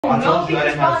I told you I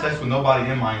didn't have sex with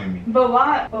nobody in Miami. But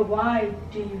why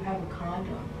do you have a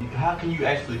condom? How can you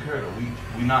actually care though?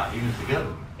 We not even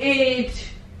together. It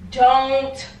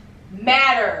don't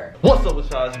matter. What's up with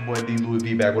y'all? It's your boy D Louis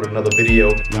V back with another video.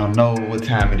 Y'all know what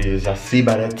time it is. Y'all see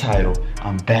by that title,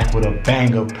 I'm back with a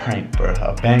banger prank, bro.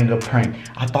 A banger prank.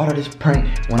 I thought of this prank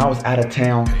when I was out of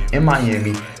town in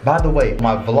Miami. By the way,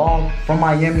 my vlog from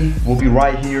Miami will be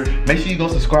right here. Make sure you go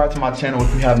subscribe to my channel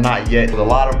if you have not yet. There's a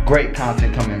lot of great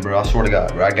content coming, bro. I swear to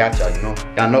God, bro. I got y'all, you know.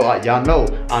 I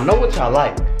know what y'all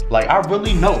like. Like, I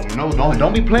really know, you know.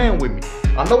 Don't be playing with me.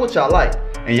 I know what y'all like.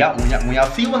 And y'all, when y'all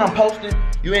see what I'm posting,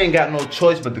 you ain't got no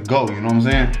choice but to go, you know what I'm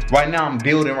saying? Right now, I'm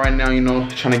building right now, you know,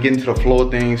 trying to get into the flow of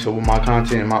things. So with my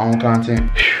content, my own content,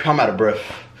 I'm out of breath.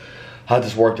 I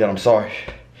just worked out, I'm sorry.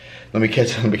 Let me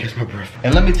catch my breath.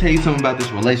 And let me tell you something about this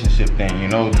relationship thing, you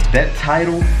know? That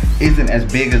title isn't as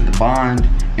big as the bond,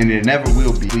 and it never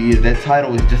will be. That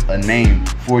title is just a name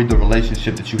for the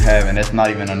relationship that you have, and that's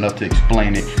not even enough to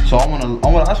explain it. So I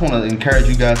just wanna encourage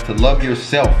you guys to love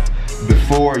yourself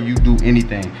before you do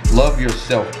anything. Love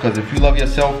yourself, because if you love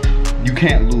yourself, you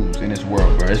can't lose in this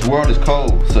world, bro. This world is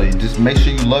cold, so you just make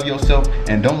sure you love yourself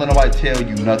and don't let nobody tell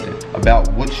you nothing about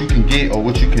what you can get or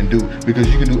what you can do, because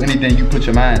you can do anything you put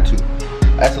your mind to.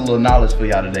 That's a little knowledge for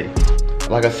y'all today.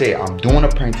 Like I said, I'm doing a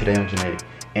prank today on Janae,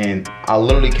 and I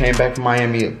literally came back from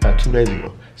Miami about 2 days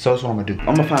ago. So that's what I'm gonna do.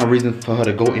 I'm gonna find a reason for her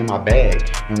to go in my bag,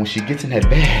 and when she gets in that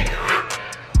bag,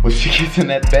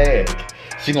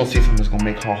 she gonna see something that's gonna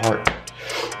make her heart,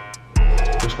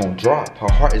 it's gonna drop.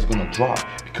 Her heart is gonna drop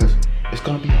because it's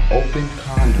gonna be an open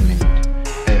condom in it.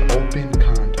 An open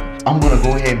condom. I'm gonna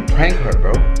go ahead and prank her,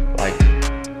 bro. Like,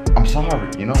 I'm sorry,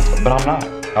 you know, but I'm not.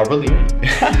 I really ain't.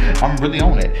 I'm really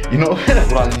on it, you know.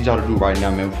 That's what I need y'all to do right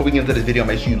now, man. Before we get into this video,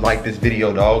 make sure you like this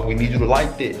video, dog. We need you to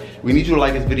like it. We need you to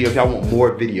like this video if y'all want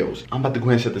more videos. I'm about to go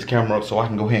ahead and set this camera up so I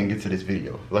can go ahead and get to this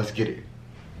video. Let's get it.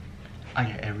 I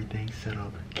got everything set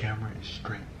up. Camera is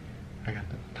straight. I got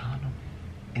the condom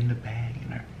in the bag in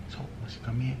there. So when she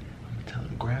come in, I'm gonna tell her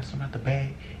to grab some out the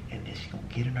bag, and then she gonna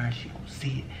get in there and she gonna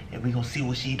see it, and we gonna see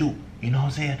what she do. You know what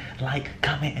I'm saying? Like,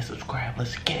 comment, and subscribe.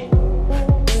 Let's get it.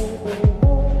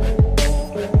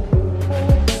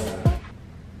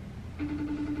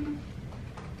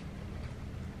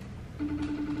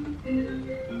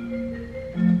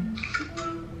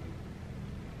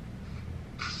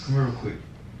 Come here real quick.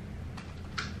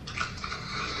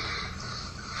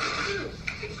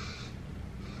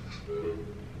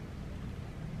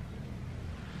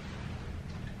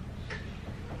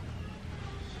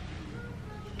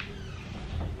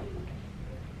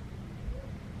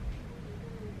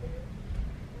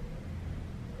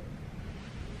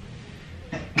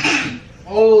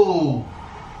 Oh!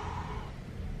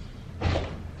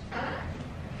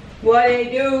 What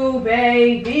it do,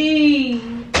 baby?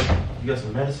 You got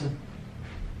some medicine?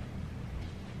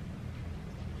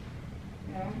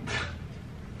 No.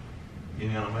 You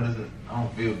need no medicine? I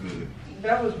don't feel good.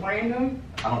 That was random.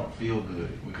 I don't feel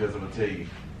good because I'm gonna tell you.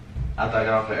 After I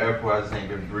got off the airport, I just ain't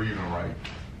been breathing right.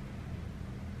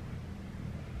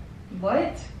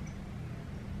 What?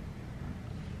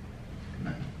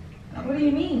 What do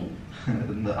you mean?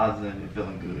 No, I just ain't been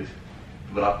feeling good.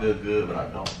 But I feel good, but I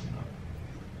don't, you know.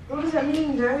 What does that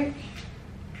mean, Derek?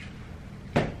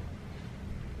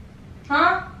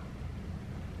 Huh?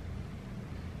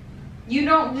 You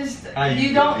don't just tell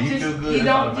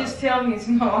me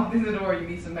to walk through the door. You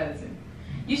need some medicine.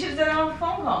 You should have done it on the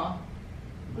phone call.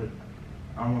 But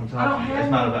I don't want to talk to you.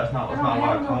 That's not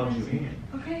why I called you in.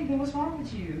 Okay, then what's wrong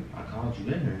with you? I called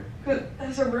you in here. Cause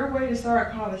that's a real way to start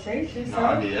a conversation. No,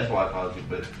 I did. That's why I called you.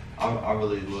 But I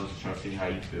really was trying to see how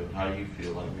you feel. How do you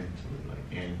feel, like mentally, like,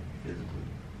 and physically?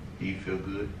 Do you feel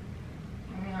good?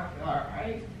 I mean, I feel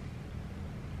alright.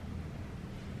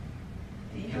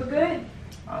 Do you feel good?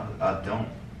 I don't,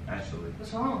 actually.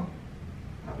 What's wrong?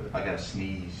 I gotta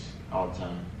sneeze all the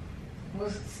time. Well,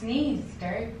 sneeze,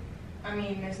 Derek. I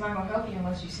mean, it's not gonna help you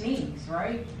unless you sneeze,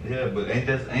 right? Yeah, but ain't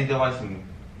there like some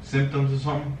symptoms or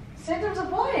something? Symptoms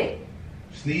of what?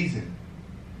 Sneezing.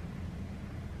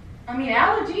 I mean,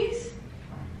 allergies.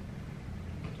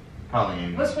 Probably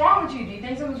ain't. What's wrong with you? Do you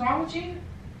think something's wrong with you?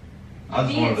 I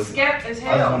just Being scared as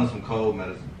hell. I just wanted some cold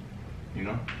medicine, you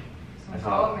know? Some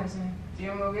cold medicine. Do you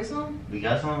want to go get some? We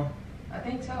got some? I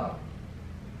think so.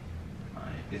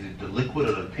 Alright. Is it the liquid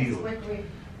or the pill? It's liquid.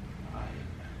 Alright.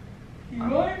 You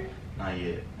going? Not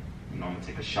yet. You know, I'm gonna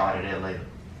take a shot of that later.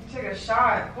 You take a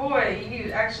shot? Boy, you need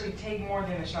to actually take more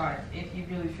than a shot if you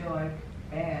really feel like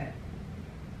bad.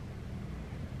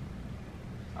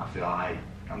 I feel alright.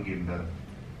 I'm getting better.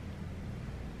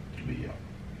 But yeah.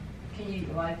 Can you,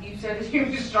 like, you said that you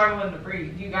were just struggling to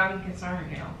breathe. You got me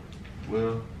concerned now.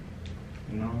 Well,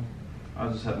 you know, I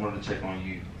just wanted to check on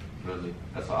you, really.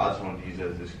 That's all. I just wanted to use that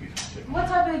as an excuse to check on What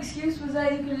type of excuse was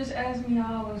that? You could just ask me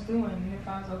how I was doing and if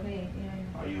I was okay. Yeah.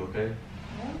 you. Are you okay?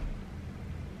 Yeah.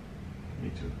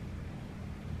 Me too.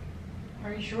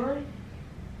 Are you sure?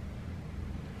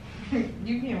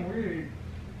 You being weird.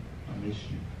 I miss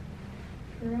you.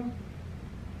 For real?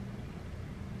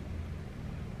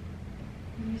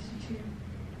 I missed you too.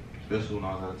 Especially when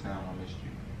I was out of town, I missed you.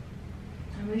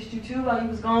 I missed you too while you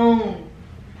was gone.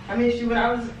 I missed you when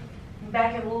I was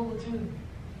back in Louisville too.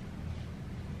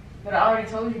 But I already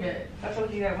told you that. I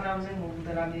told you that when I was in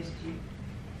Louisville that I missed you.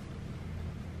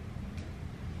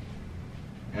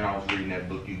 And I was reading that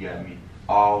book you got me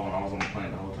all when I was on the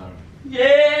plane the whole time.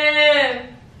 Yeah!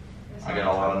 I got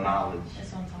a lot of knowledge.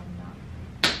 That's what I'm talking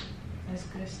about. That's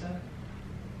good stuff.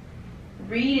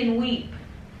 Read and weep.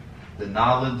 The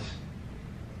knowledge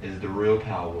is the real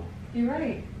power. You're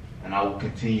right. And I will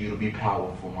continue to be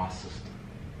powerful, my sister.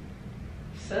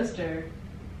 Sister.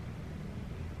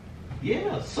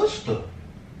 Yeah, sister.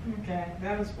 Okay,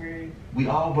 that was weird. We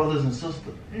all brothers and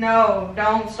sisters. No,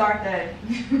 don't start that.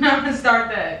 Do not start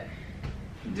that.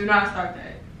 Do not start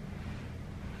that.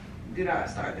 Do not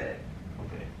start that.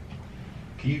 Okay.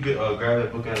 Can you grab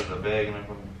that book out of the bag and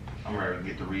everything? I'm ready to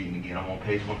get to reading again. I'm on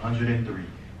page 103.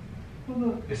 What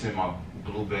book? It's in my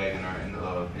blue bag in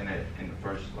the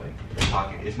first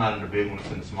pocket. It's not in the big one.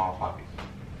 It's in the small pocket.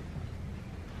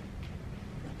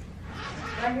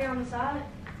 Right here on the side?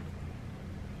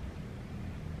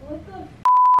 What the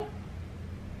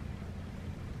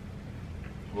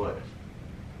What?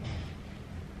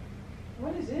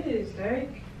 What is this, Derek?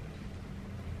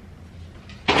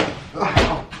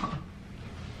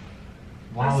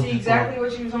 I see exactly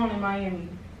what you was on in Miami.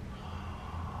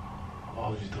 Why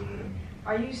would you throw that at me?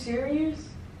 Are you serious?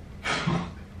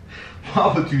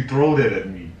 Why would you throw that at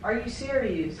me? Are you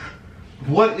serious?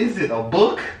 What is it? A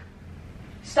book?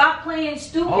 Stop playing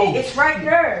stupid. Oh, it's right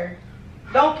there.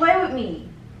 Don't play with me.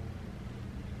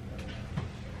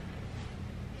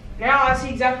 Now I see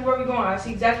exactly where we're going. I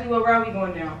see exactly what route we're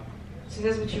going now. So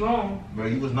that's what you own. Bro,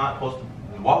 you was not supposed to.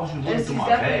 Why was you looking That's through my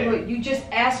exactly bag? what you just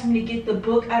asked me to get the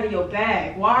book out of your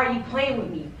bag. Why are you playing with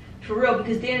me? For real,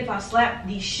 because then if I slap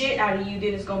the shit out of you,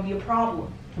 then it's gonna be a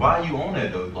problem. Why are you on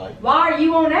that though? Like, Why are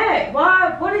you on that?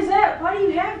 Why? What is that? Why do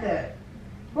you have that?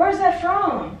 Where's that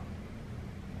from?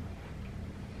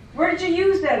 Where did you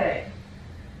use that at?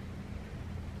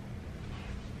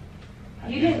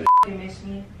 You didn't miss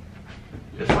me.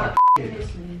 Yes, I did.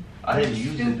 Miss me. I didn't You're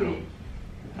use it stupid. though.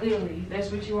 Literally,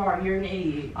 that's what you are. You're an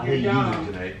idiot. I You're didn't dumb. use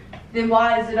it today. Then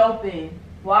why is it open?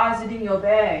 Why is it in your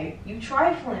bag? You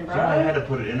trifling, bro. I had to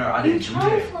put it in there. I You didn't do that.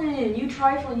 trifling. You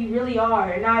trifling. You really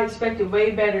are. And I expected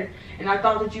way better. And I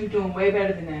thought that you were doing way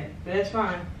better than that. But that's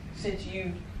fine. Since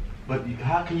you... But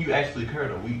how can you actually care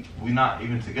though? We not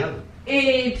even together.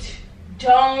 It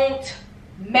don't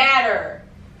matter.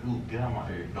 Dude, get out of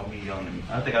my ear. Don't be yelling at me.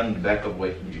 I think I need to back up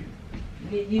away from you.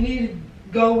 You need to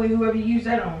go with whoever you use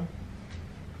that on.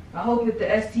 I hope that the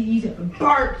STDs have been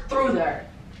burnt through there.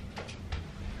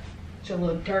 Your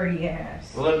little dirty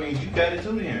ass. Well, that means you got it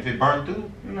too then. If it burned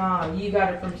through. Nah, you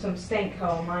got it from some stank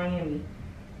hole in Miami.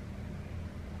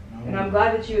 And I'm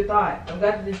glad that you thought. I'm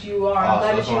glad that you are. I'm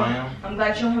glad that you. I'm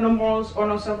glad you don't have no morals or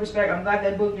no self-respect. I'm glad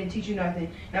that book didn't teach you nothing.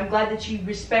 And I'm glad that you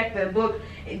respect that book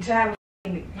and to have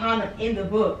Hana in the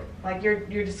book. Like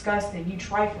you're disgusting. You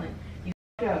trifling. You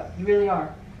f***ed up. You really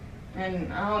are.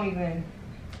 And I don't even.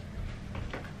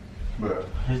 Bro,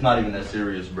 it's not even that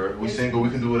serious, bro. We single. We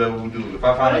can do whatever we do. If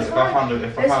I find It's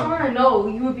fine. No,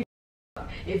 you would be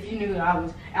if you knew that I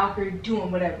was out here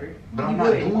doing whatever. But you I'm not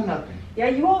would. doing nothing. Yeah,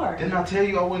 you are. Didn't I tell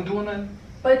you I wasn't doing nothing?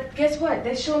 But guess what?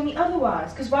 That's showing me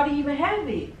otherwise. Cause why do you even have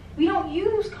it? We don't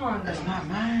use condoms. That's not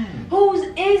mine. Whose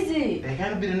is it? It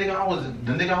gotta be the nigga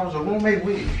I was a roommate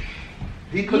with.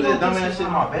 He put that dumbass shit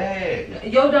in my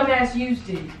bag. Your dumbass used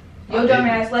it. Your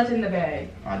dumbass left it in the bag.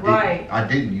 I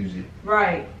didn't use it.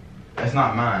 Right. That's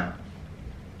not mine.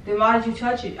 Then why did you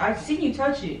touch it? I seen you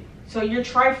touch it. So you're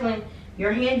trifling.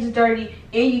 Your hands is dirty,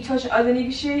 and you touch other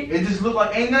nigga shit. It just looked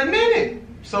like ain't nothing in it.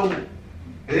 So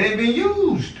it ain't been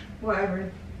used.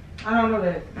 Whatever. I don't know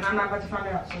that, and I'm not about to find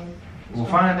out. So we'll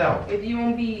find out. If you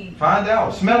won't be. Find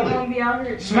out. Smell it. You won't be out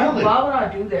here. Smell it. Why would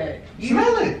I do that?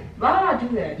 Smell it. Why would I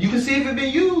do that? You can see if it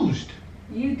been used.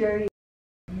 You dirty.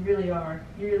 You really are.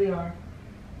 You really are.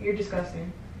 You're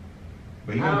disgusting.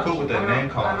 But you don't cook with that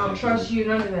name call. I don't trust you,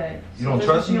 none of that. You don't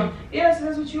trust me? Yes,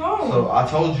 that's what you own. So I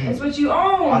told you. That's what you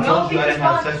own. I told you I didn't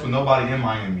have sex with nobody in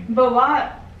Miami. But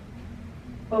why?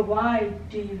 But why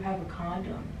do you have a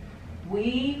condom?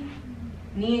 We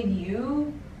Me and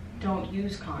you don't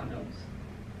use condoms.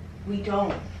 We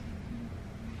don't.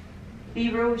 Be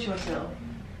real with yourself.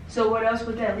 So what else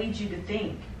would that lead you to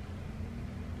think?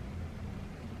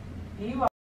 You are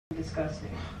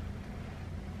disgusting.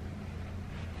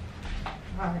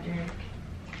 Wow, Derek.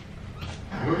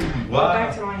 Why?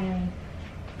 Back to Miami.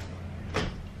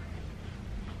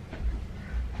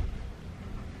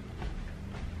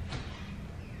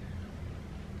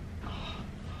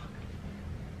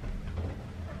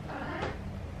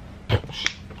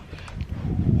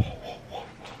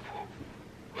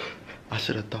 I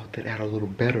should have thought that out a little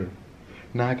better.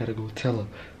 Now I gotta go tell her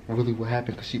really what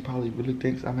happened, because she probably really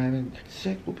thinks I'm having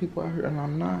sex with people out here and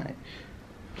I'm not.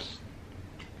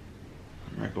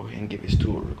 I'm gonna go ahead and give this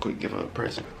to her real quick, give her a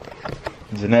present.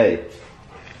 Janae,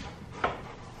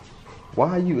 why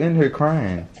are you in here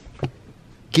crying?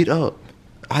 Get up.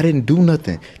 I didn't do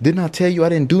nothing. Didn't I tell you I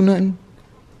didn't do nothing?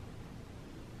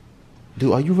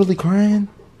 Dude, are you really crying?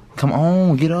 Come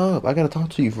on, get up. I gotta talk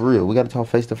to you for real. We gotta talk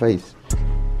face to face.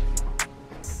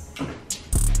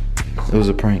 It was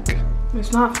a prank.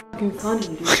 It's not fucking funny,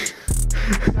 dude.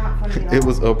 It's not funny at all. It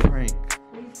was a prank.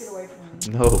 Please get away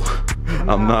from me. No,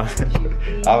 I'm not.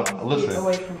 Listen, get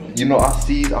away from me. you know, I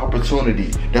seize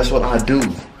opportunity. That's what I do.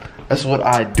 That's what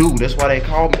I do. That's why they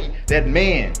call me that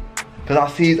man. Cause I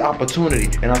seize opportunity,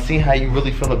 and I seen how you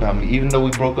really feel about me. Even though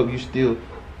we broke up, you still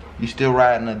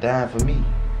riding a dime for me.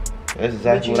 That's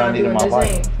exactly what I need in my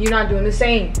life. You're not doing the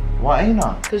same. Why ain't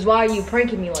I? Cause why are you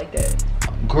pranking me like that?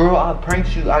 Girl, I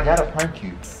pranked you. I gotta prank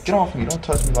you. Get off me. Don't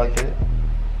touch me like that.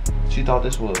 She thought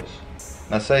this was.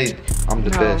 Now say I'm the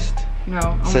best.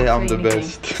 No. Say I'm the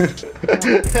best.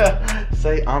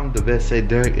 Say I'm the best. Say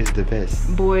Derek is the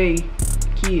best. Boy,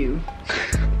 Q.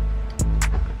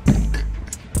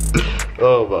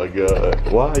 Oh my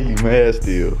God. Why are you mad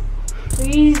still?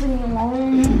 Please leave me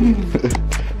alone.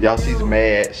 Y'all, she's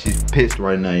mad. She's pissed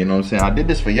right now. You know what I'm saying? I did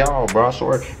this for y'all, bro. I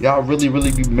swear. Y'all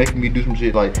really be making me do some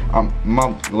shit. Like,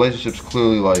 my relationship's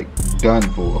clearly like done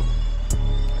for.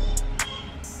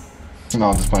 No,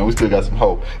 I'm just playing. We still got some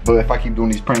hope. But if I keep doing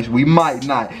these pranks, we might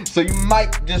not. So you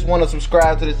might just want to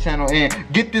subscribe to this channel and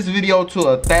get this video to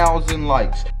 1,000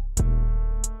 likes.